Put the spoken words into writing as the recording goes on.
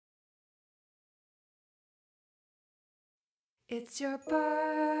It's your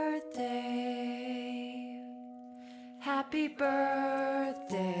birthday. Happy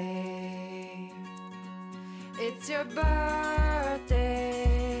birthday. It's your birthday.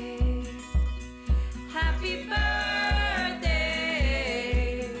 Happy birthday.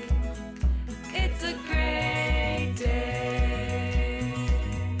 It's a great day.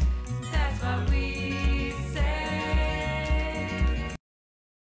 That's what we say.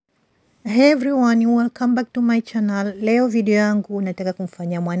 Hey everyone, welcome back to my channel. Leo video yangu nataka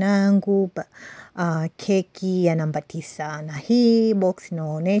kumfanyia mwanangu keki ya namba 9. Na hii box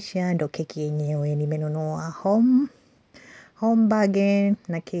inaonyesha ndo keki yenyewe. Nimenunua home bargain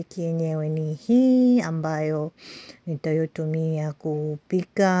na keki yenyewe ni hii ambayo nitayotumia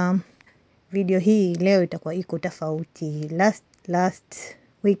kupika. Video hii leo itakuwa iko tofauti. Last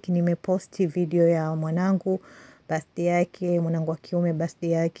week nimeposti video ya mwanangu birthday yake, mwanangu wa kiume birthday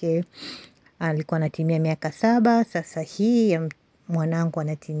yake alikuwa anatimia miaka 7. Sasa hii ya mwanangu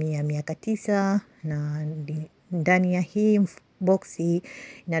anatimia miaka 9, na ndani ya hii boxi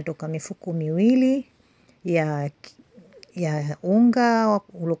inatoka mifuko miwili ya unga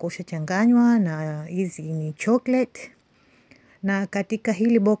uliokusha changanywa, na hizi ni chocolate. Na katika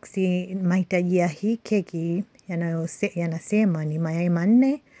hili boxi mahitaji ya hii keki yanasema ni mayai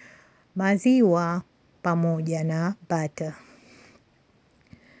 4, maziwa pamoja na butter.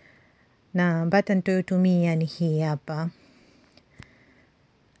 Na butter nitayotumia ni hii hapa.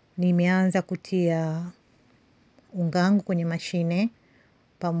 Nimeanza kutia unga wangu kwenye mashine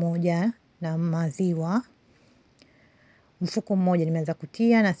pamoja na maziwa. Mfuko mmoja nimeanza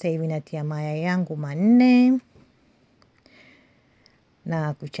kutia, na sasa hivi natia mayai yangu 4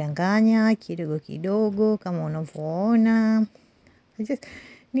 na kuchanganya kidogo kidogo kama unavyoona.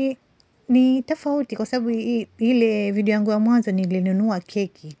 Ni tofauti kwa sababu ile video yangu ya mwanzo nilinunua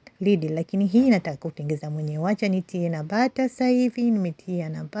keki lidi, lakini hii nataka kutengeneza mwenyewe. Acha nitie na butter sasa hivi, nimetia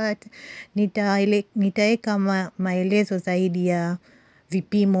na butter. Nitaweka maelezo zaidi ya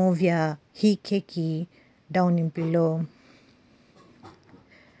vipimo vya hii keki down below.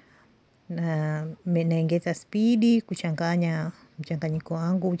 Na naongeza speed kuchanganya mchanganyiko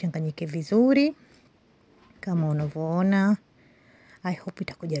wangu uchanganyike vizuri kama unavyoona. I hope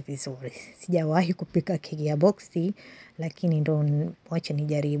itakuja vizuri. Sijawahi kupika keki ya boxi, lakini ndo wacha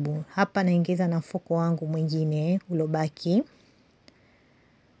nijaribu. Hapa naongeza na mfuko wangu mwingine ulobaki.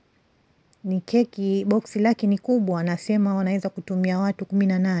 Ni keki boxi lake ni kubwa, anasema wanaweza kutumia watu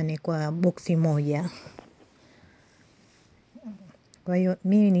 18 kwa boxi moja. Kwa hiyo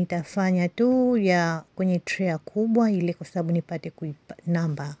mimi nitafanya tu ya kwenye tray kubwa ile kwa sababu nipate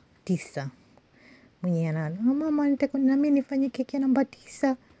namba 9. Mwenye mama nitaka na mimi nifanye keki ya namba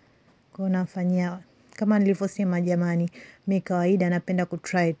 9. Kwa nafanyia kama nilivyosema jamani, mimi kawaida napenda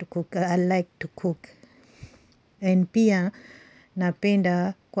try to cook. I like to cook. And pia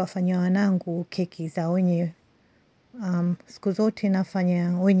napenda kuwafanyia wanangu keki za wenye siku zote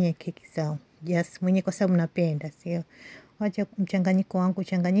nafanya wenye keki zao. Yes, mwenye kwa sababu napenda, sio. Wacha mchanganyiko wangu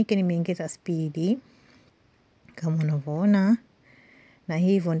changanyike. Nimeongeza speed kama unavyoona, na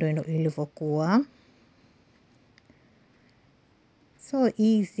hivyo ndio ilivyokuwa. So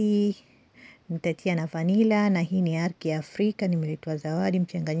easy. Nitatia na vanilla, na hii ni arki ya Afrika, nimeletwa zawadi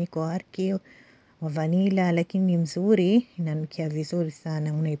mchanganyiko wa arki wa vanilla, lakini ni mzuri, inanukia vizuri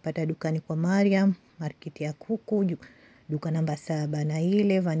sana. Unaipata dukani kwa Mariam, market ya kuku, duka namba 7, na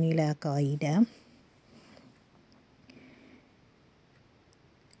ile vanilla ya kawaida.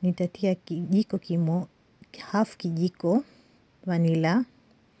 Nitatia kijiko half kijiko vanilla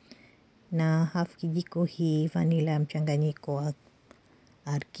na half kijiko hii vanilla mchanganyiko wa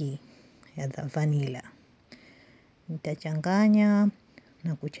arki ya vanilla. Nitachanganya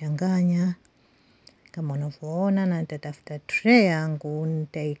na kuchanganya kama unavyoona, na nitatafuta tray yangu,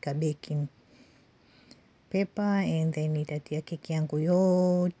 nitaika baking paper, and then nitatia keki yangu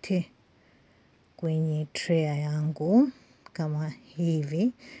yote kwenye tray yangu kama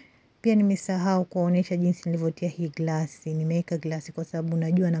hivi. Pia nimesahau kuonyesha jinsi nilivyotia hii glasi. Nimeweka glasi kwa sababu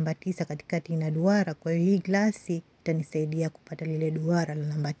najua namba 9 katikati ina duara, kwa hiyo hii glasi itanisaidia kupata lile duara la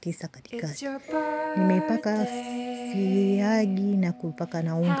namba 9 katikati. Nimeipaka siagi na kupaka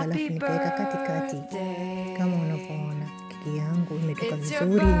na unga, alafu nikaweka katikati kama unavyoona. Keki yangu imetoka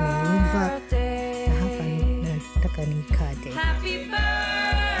vizuri, imeiva, na hapa nataka nikate.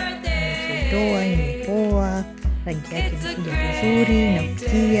 Nimetoa, imepoa, rangi yake imekuja vizuri na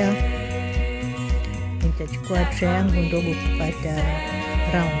kutia. Nitachukua tray yangu ndogo kupata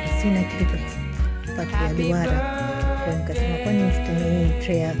round, sina kitu cha kupatia duara. Kwa nikasema kwa nini nitumie hii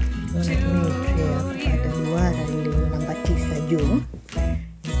tray ya kupata duara ile namba 9 juu.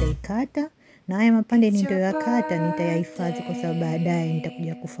 Nitaikata Na haya mapande nitayoyakata nitayahifadhi kwa sababu baadaye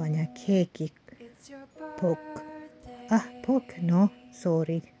nitakuja kufanya keki pork. Pork no,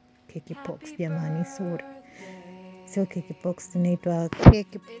 sorry. Keki pox jamani, sorry. Sio keki pox, inaitwa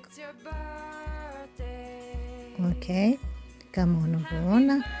keki. Okay. Kama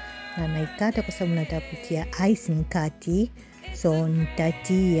unavyoona na naikata kwa sababu nataka kutia icing kati. So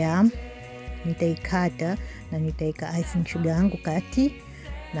nitaikata na nitaika icing sugar yangu kati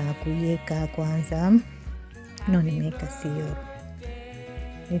na kuiweka kwanza. Nimeweka sio.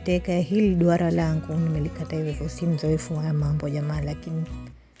 Nitaweka hili duara langu nimelikata hivyo, si mzoefu wa mambo jamani, lakini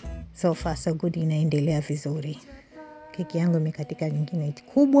so far so good, inaendelea vizuri. Keki yangu imekatika, nyingine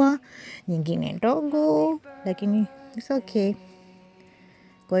kubwa, nyingine ndogo, lakini it's okay.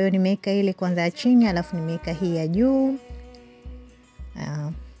 Kwa hiyo nimeweka ile kwanza ya chini, alafu nimeweka hii ya juu.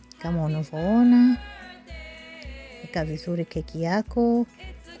 Kama unavyoona, ika vizuri keki yako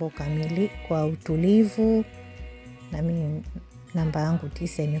kwa kamili, kwa utulivu. Na mimi namba yangu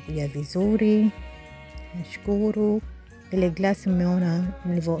 9 imekuja vizuri. Nashukuru. Ile glasi umeona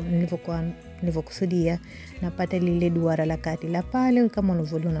nilivyokusudia, napata lile duara la kati la pale kama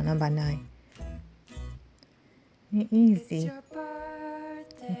unavyoona namba 9. Ni easy.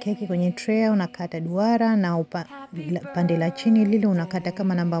 Keki kwenye tray unakata duara na pande la chini lile unakata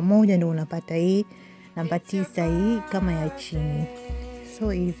kama namba 1, ndio unapata hii namba 9 hii kama ya chini.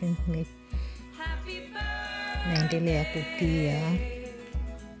 So easy.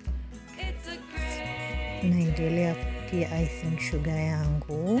 Naendelea kutia icing sugar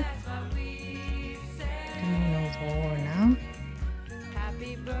yangu kama unavyoona.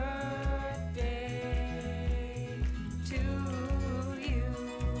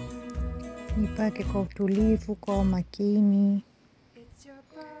 Nipake kwa utulivu, kwa umakini.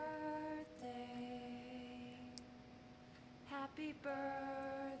 Happy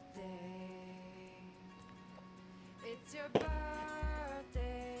birthday. It's your birthday.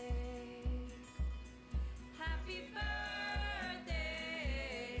 Happy birthday.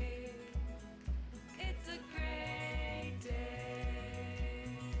 It's a great day.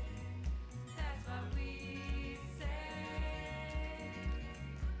 That's what we say.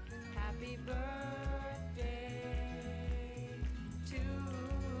 Happy birthday to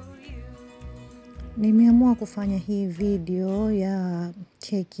you. Nimeamua kufanya hii video ya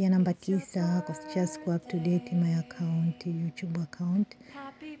keki ya namba 9 kwa just go up to date my account, YouTube account.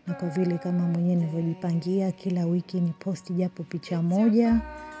 Na kwa vile kama mwenyewe nilivyojipangia kila wiki ni posti japo picha moja.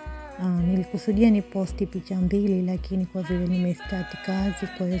 Nilikusudia ni posti picha 2, lakini kwa vile nimestart kazi,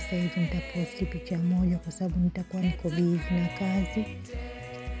 kwa hiyo sasa hivi nitaposti picha moja kwa sababu nitakuwa niko busy na kazi.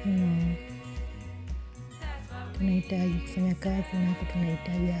 Tunahitaji kufanya kazi na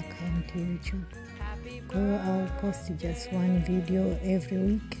tunahitaji account YouTube. Kwa hiyo I'll post just one video every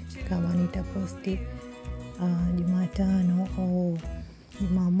week. Kama nitaposti Jumatano au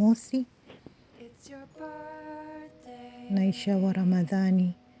Jumamosi. Na inshallah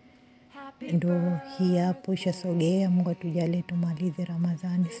Ramadhani ndo hii hapo ishasogea. Mungu atujalie tumalize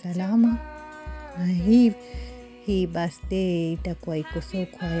Ramadhani salama. Na hii birthday itakuwa iko so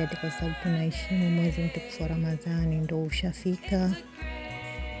quiet kwa sababu tunaheshimu mwezi mtukufu wa Ramadhani, ndo ushafika.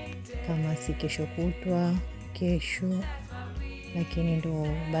 Kama si kesho kutwa, kesho. Lakini ndo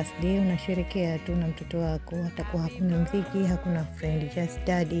birthday unasherehekea tu na mtoto wako. Hatakuwa hakuna mziki, hakuna friend, just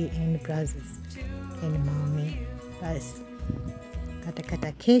daddy and brothers and mommy. Basi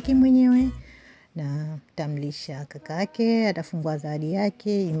katakata keki mwenyewe na tamlisha kakake, atafungua zawadi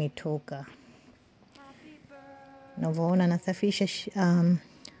yake imetoka. Unavyoona nasafisha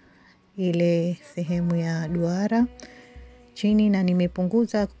ile sehemu ya duara chini na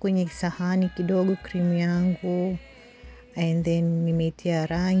nimepunguza kwenye sahani kidogo cream yangu, and then nimetia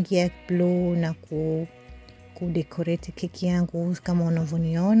rangi ya blue na kudecorate keki yangu kama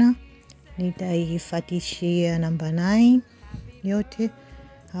unavyoniona. Nitaifatishia namba 9 yote.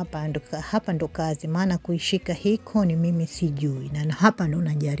 Hapa ndo kazi, maana kuishika hiko ni mimi sijui, na hapa ndo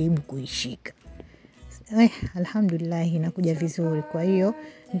najaribu kuishika. Alhamdulillah inakuja vizuri. Kwa hiyo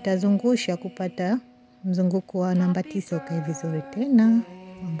nitazungusha kupata mzunguko wa namba 9 ukae vizuri tena.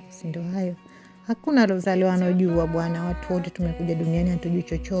 Mambo si ndo hayo. Hakuna rozaliwa anojua bwana, watu wote tumekuja duniani hatujui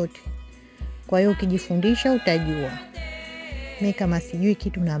chochote. Kwa hiyo ukijifundisha utajua. Mimi kama sijui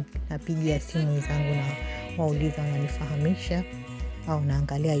kitu napigia simu zangu na wauliza, wananifahamisha, au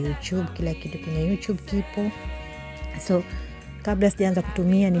naangalia YouTube, kila kitu kwenye YouTube kipo. So kabla sijaanza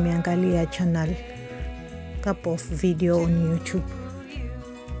kutumia nimeangalia channel couple of video on YouTube.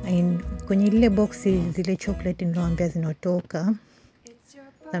 Kwenye ile boxi zile chocolate niliwaambia zinotoka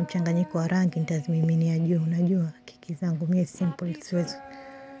za mchanganyiko wa rangi nitazimiminia juu. Unajua keki zangu mimi simple, siwezi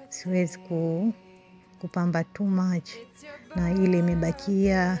siwezi kupamba too much, na ile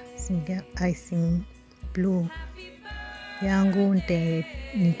imebakia icing blue yangu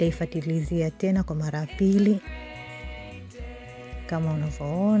nitaifatilizia tena kwa mara pili kama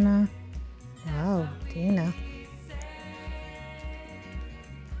unavyoona. Wow, tena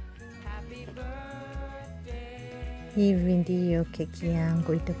hivi ndiyo keki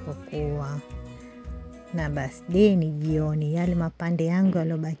yangu itapokuwa. Na birthday ni jioni, yale mapande yangu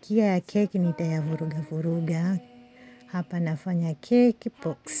yalobakia ya keki nitayavuruga. Hapa nafanya keki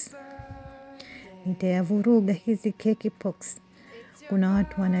pops. Nitayavuruga hizi keki pops. Kuna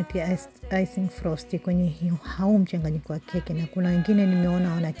watu wanatia icing frosty kwenye huu mchanganyiko wa keki, na kuna wengine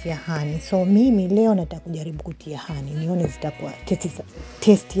nimeona wanatia honey. So mimi leo nataka kujaribu kutia honey, nione zitakuwa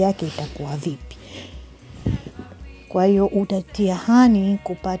taste yake itakuwa vipi. Kwa hiyo utatia honey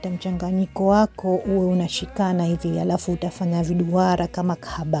kupata mchanganyiko wako uwe unashikana hivi, alafu utafanya viduara kama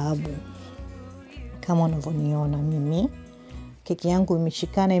kababu. Kama unavyoniona mimi, keki yangu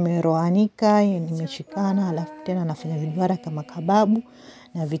imeshikana, imeroanika, imeshikana, alafu tena nafanya viduara kama kababu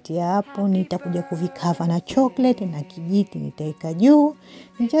na vitia hapo. Nitakuja kuvikava na chocolate na kijiti nitaweka juu.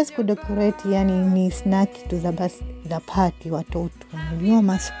 Ni just kudecorate, yani ni snack tu za party watoto. Unajua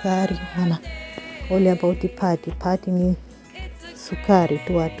masukari wana all about party ni sukari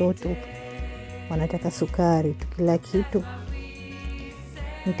tu, watoto wanataka sukari tu kila kitu.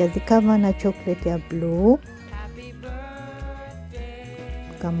 Nitazikava na chocolate ya blue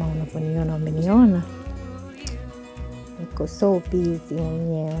kama unavyoniona. Umeniona niko so busy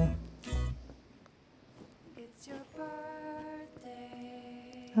mwenyewe.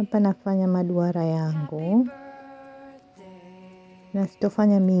 Hapa nafanya maduara yangu na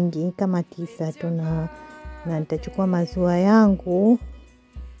sitofanya mingi, kama 9 tu, na nitachukua maziwa yangu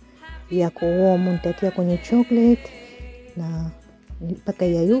yako warm, nitatia kwenye chocolate na mpaka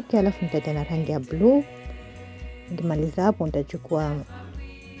yayuke, alafu nitatia na rangi ya blue. Nikimaliza hapo nitachukua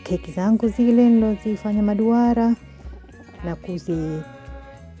keki zangu zile nilozifanya maduara na kuzitia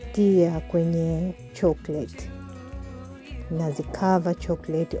kwenye chocolate. Nazikava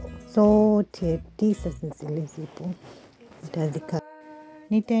chocolate zote 9 zile zipo, nitazikava.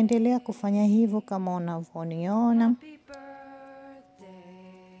 Nitaendelea kufanya hivyo kama unavyoniona.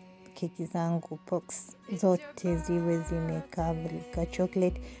 Keki zangu box zote ziwe zimekavika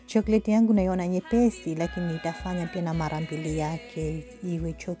chocolate. Chocolate yangu naiona nyepesi, lakini nitafanya tena mara mbili yake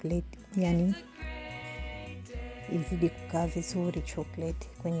iwe chocolate, yani izidi kukaa vizuri chocolate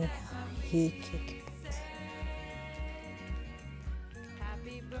kwenye hii keki.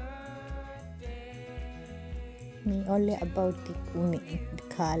 Ni all about the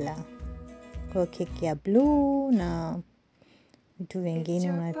color. Kwa keki ya blue na vitu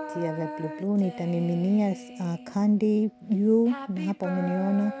vingine unatia vya blue. Nitamiminia candy juu, na hapa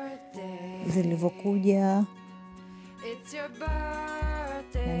umeniona zilivyokuja,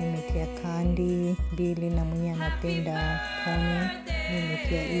 na nimetia candy 2, na mwenye anapenda cone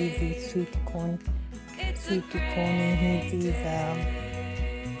nimetia hizi sweet cone hizi za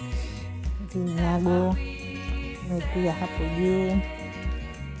vinyago nimetia hapo juu.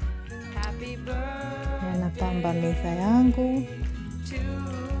 Na napamba meza yangu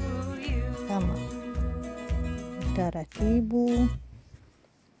kama taratibu.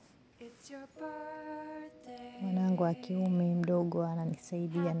 Mwanangu wa kiume mdogo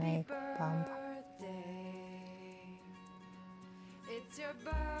ananisaidia naye kupamba.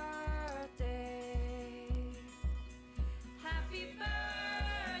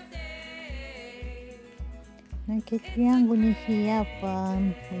 Na keki yangu ni hii hapa,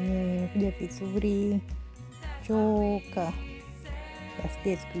 mwenyewe imekuja vizuri choka.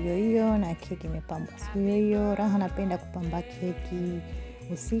 Birthday siku hiyo na keki imepambwa siku hiyo. Raha napenda kupamba keki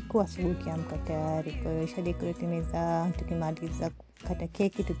usiku, asubuhi kiamka tayari. Kwa hiyo isha decorate meza. Tukimaliza kukata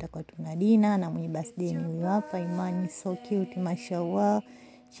keki tutakuwa tuna dinner, na mwenye birthday ni huyu hapa, Imani. So cute, mashallah.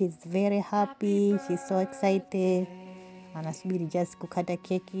 She's very happy, she's so excited. Anasubiri just kukata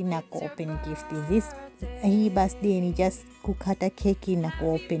keki na ku-open gift. Hii birthday ni just kukata keki na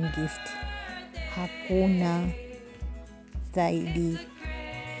ku-open gift. Hakuna zaidi,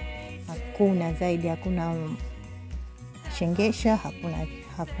 hakuna shengesha,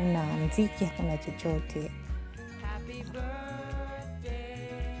 hakuna mziki, hakuna chochote.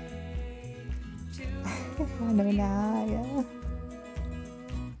 Anaona haya.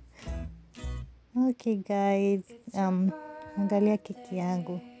 Okay guys, angalia keki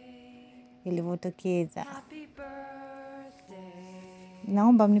yangu ilivyotokeza.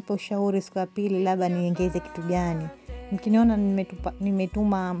 Naomba mnipe ushauri siku ya pili, labda niongeze kitu gani. Mkiniona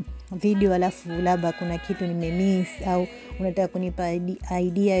nimetuma video alafu labda kuna kitu nimemiss au unataka kunipa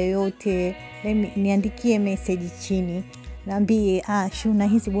idea yoyote, niandikie message chini. Naambie Shu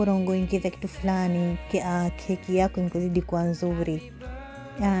nahisi bora ungeongeza kitu fulani, keki yako ingezidi kuwa nzuri.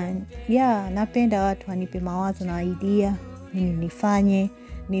 Napenda watu wanipe mawazo na idea, nini nifanye,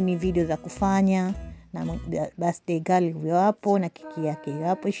 nini video za kufanya. Na birthday girl yupo hapo na keki yake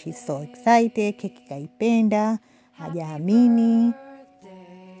hapo, she's so excited, keki kaipenda, hajaamini.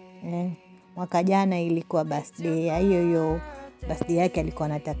 Mwaka jana ilikuwa birthday ya hiyo birthday yake, alikuwa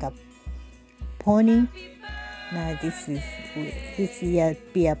anataka pony, na this year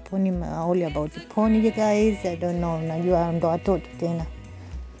pia pony, all about the pony guys. I don't know, najua ndo watoto tena,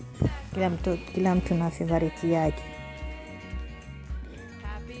 kila mtu na favorite yake.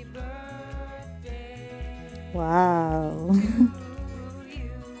 Wow.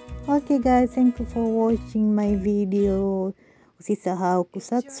 Okay guys, thank you for watching my video. Usisahau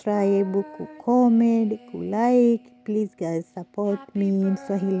kusubscribe, kucomment, kulike. Please guys, support me,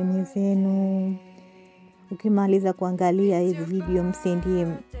 Swahili mwenzenu. Ukimaliza kuangalia hizi video, msendie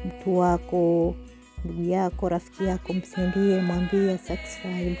mtu wako, ndugu yako, rafiki yako, msendie, mwambie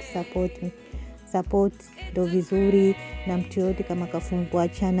subscribe, support me. Support ndo vizuri. Na mtu yote kama kafungua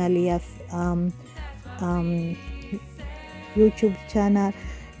channel ya YouTube channel,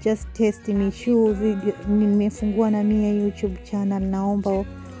 just test me, show video nimefungua na mie YouTube channel, naomba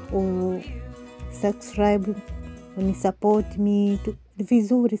subscribe, unisupport me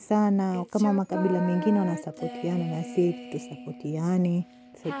vizuri sana. Kama makabila mengine wanasupportiana, na sisi tusupportiane,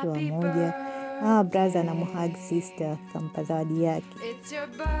 sisi pamoja. Brother na muhag sister kampa zawadi yake.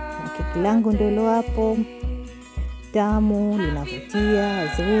 Na keki langu ndilo hapo, tamu, linavutia,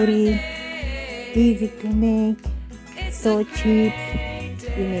 zuri, easy to make, so cheap.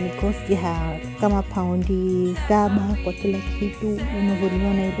 Imenikosti kama paundi 7 kwa kila kitu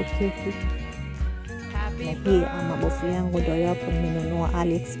unavyoliona hilo keki. Na hii mabofu yangu ndio hapo nimenunua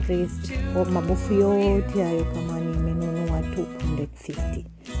AliExpress. Mabofu yote hayo kama nimenunua 250.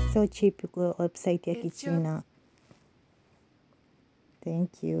 So cheap kwa website ya Kichina.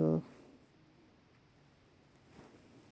 Thank you.